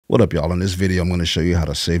What up, y'all? In this video, I'm going to show you how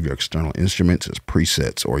to save your external instruments as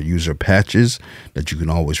presets or user patches that you can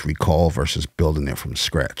always recall versus building it from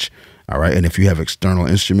scratch. All right. And if you have external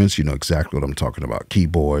instruments, you know exactly what I'm talking about.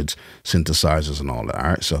 Keyboards, synthesizers, and all that. All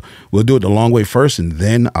right. So we'll do it the long way first, and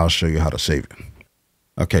then I'll show you how to save it.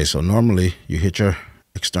 Okay. So normally you hit your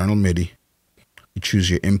external MIDI. You choose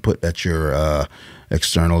your input that your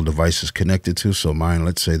external device is connected to. So mine,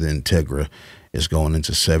 let's say the Integra is going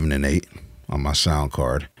into 7 and 8 on my sound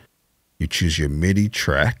card. You choose your MIDI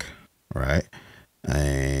track, right?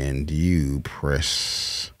 And you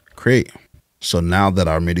press create. So now that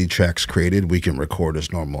our MIDI track's created, we can record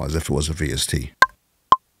as normal as if it was a VST.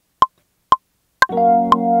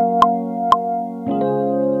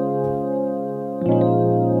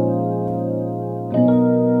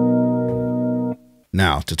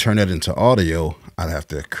 Now, to turn that into audio, I'd have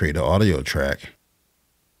to create an audio track.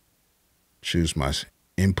 Choose my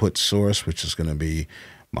input source, which is going to be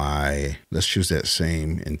let's choose that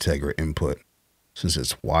same Integra input. Since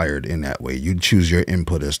it's wired in that way, you choose your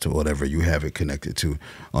input as to whatever you have it connected to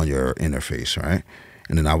on your interface, right?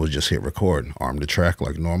 And then I would just hit record, arm the track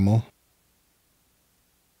like normal,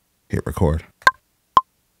 hit record.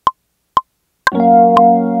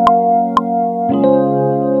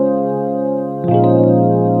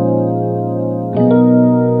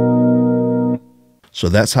 So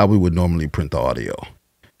that's how we would normally print the audio.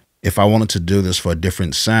 If I wanted to do this for a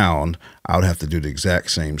different sound, I would have to do the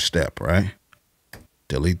exact same step, right?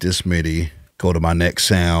 Delete this MIDI, go to my next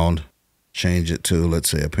sound, change it to,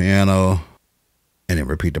 let's say, a piano, and then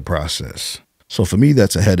repeat the process. So for me,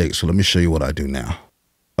 that's a headache. So let me show you what I do now.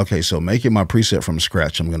 Okay, so making my preset from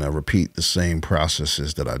scratch, I'm going to repeat the same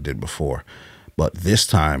processes that I did before. But this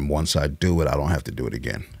time, once I do it, I don't have to do it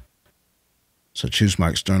again. So choose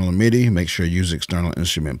my external MIDI, make sure use external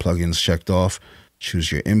instrument plugins checked off.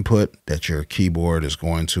 Choose your input that your keyboard is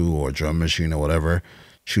going to, or drum machine or whatever.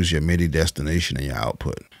 Choose your MIDI destination and your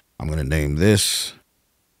output. I'm going to name this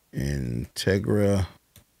Integra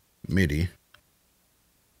MIDI.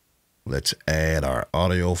 Let's add our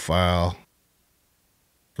audio file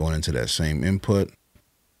going into that same input.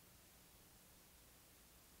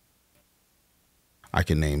 I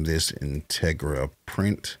can name this Integra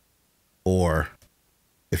Print, or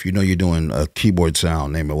if you know you're doing a keyboard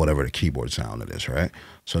sound, name it whatever the keyboard sound it is, right?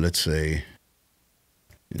 So let's say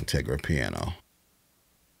Integra Piano.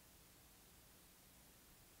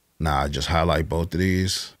 Now I just highlight both of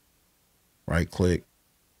these, right click,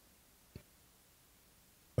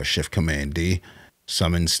 or Shift Command D,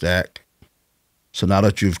 summon stack. So now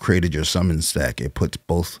that you've created your summon stack, it puts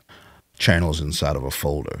both channels inside of a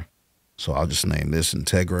folder. So I'll just name this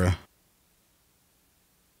Integra.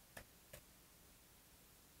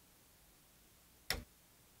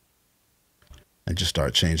 And just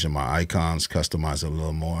start changing my icons, customize it a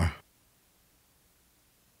little more.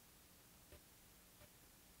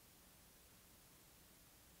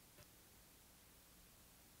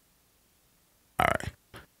 All right,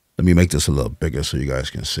 let me make this a little bigger so you guys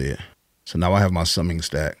can see it. So now I have my summing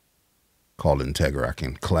stack called Integra. I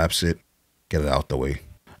can collapse it, get it out the way.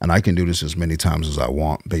 And I can do this as many times as I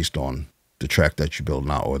want based on the track that you build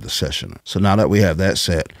now or the session. So now that we have that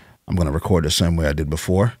set, I'm going to record the same way I did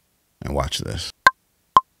before, and watch this.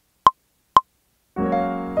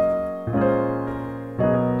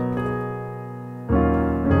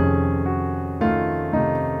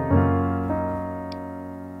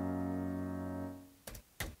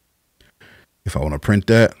 If I want to print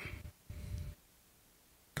that,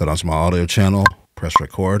 go down to my audio channel, press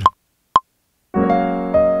record.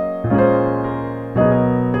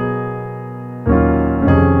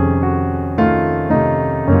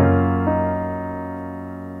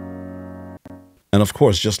 And of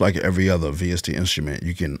course, just like every other VST instrument,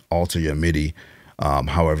 you can alter your MIDI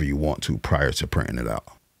however you want to prior to printing it out.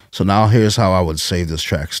 So now here's how I would save this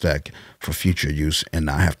track stack for future use and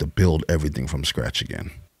not have to build everything from scratch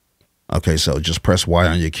again. Okay, so just press Y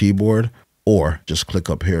on your keyboard, or just click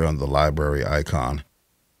up here on the library icon.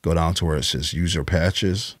 Go down to where it says user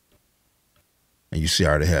patches. And you see I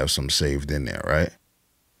already have some saved in there, right?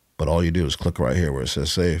 But all you do is click right here where it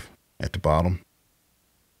says save at the bottom.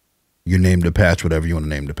 You name the patch, whatever you want to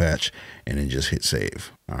name the patch, and then just hit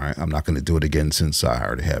save. All right, I'm not going to do it again since I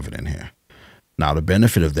already have it in here. Now, the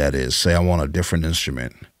benefit of that is, say I want a different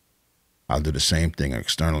instrument. I'll do the same thing,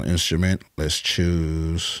 external instrument. Let's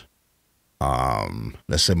choose,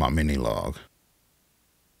 let's say my mini log.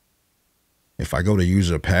 If I go to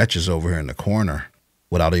user patches over here in the corner,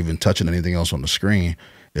 without even touching anything else on the screen,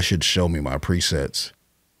 it should show me my presets.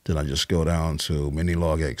 Then I just go down to mini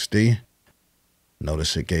log XD.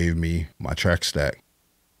 Notice it gave me my track stack.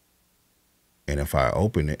 And if I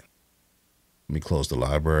open it, let me close the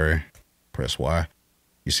library, press Y,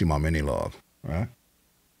 you see my mini log, right?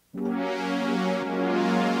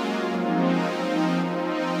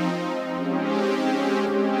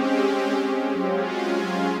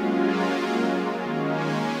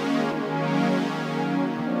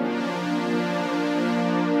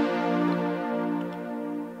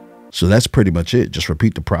 So that's pretty much it. Just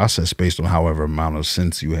repeat the process based on however amount of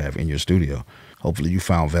synths you have in your studio. Hopefully you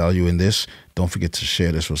found value in this. Don't forget to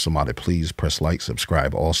share this with somebody. Please press like,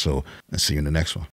 subscribe also, and see you in the next one.